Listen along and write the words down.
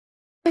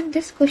In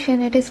this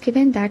question, it is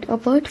given that a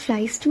bird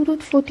flies 2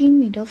 root 14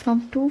 meter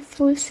from 2,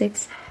 4,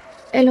 6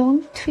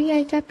 along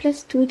 3i cap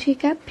plus 2j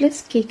cap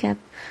plus k cap.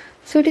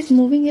 So it is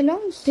moving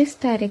along this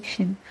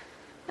direction,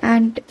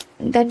 and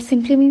that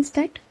simply means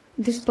that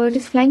this bird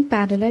is flying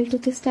parallel to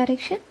this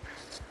direction.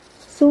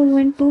 So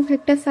when two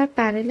vectors are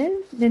parallel,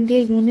 then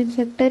their unit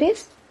vector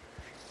is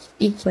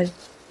equal.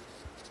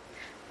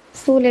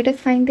 So let us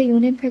find the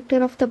unit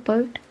vector of the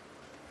bird.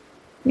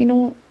 We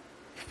know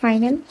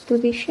final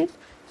position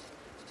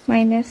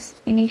minus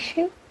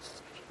initial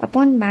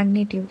upon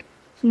magnitude.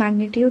 So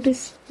magnitude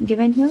is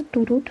given here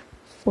 2 root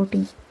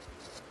 14.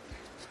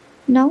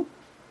 Now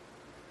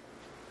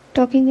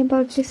talking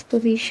about this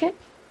position,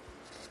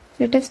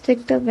 let us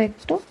take the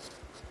vector,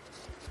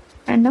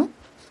 and now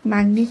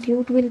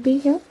magnitude will be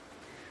here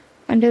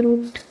under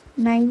root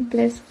 9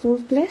 plus 4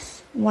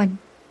 plus 1.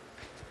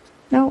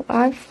 Now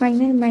our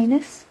final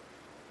minus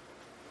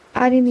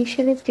our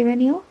initial is given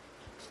here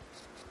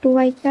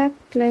 2i cap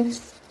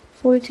plus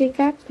 4j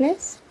cap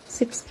plus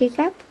 6k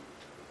cap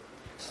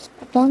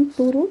upon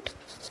 2 root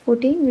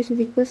 14, which is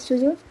equals to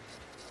your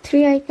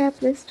 3i cap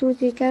plus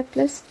 2j cap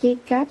plus k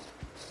cap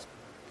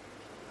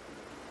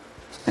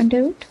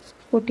under root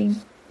 14.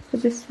 So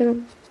this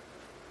will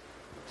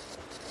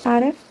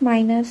RF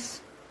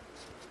minus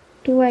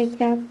 2i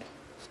cap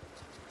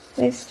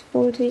plus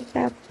 4j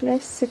cap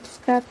plus 6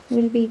 cap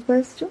will be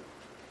equals to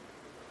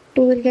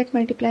 2 will get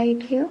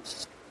multiplied here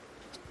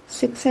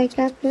 6i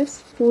cap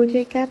plus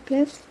 4j cap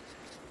plus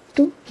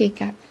 2k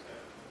cap.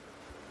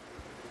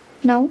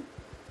 Now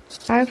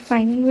our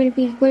final will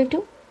be equal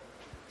to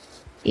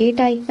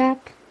 8i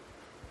cap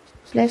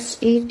plus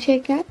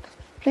 8j cap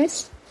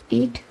plus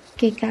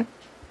 8k cap.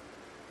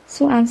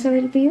 So answer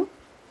will be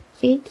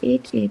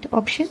 888,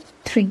 option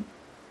 3.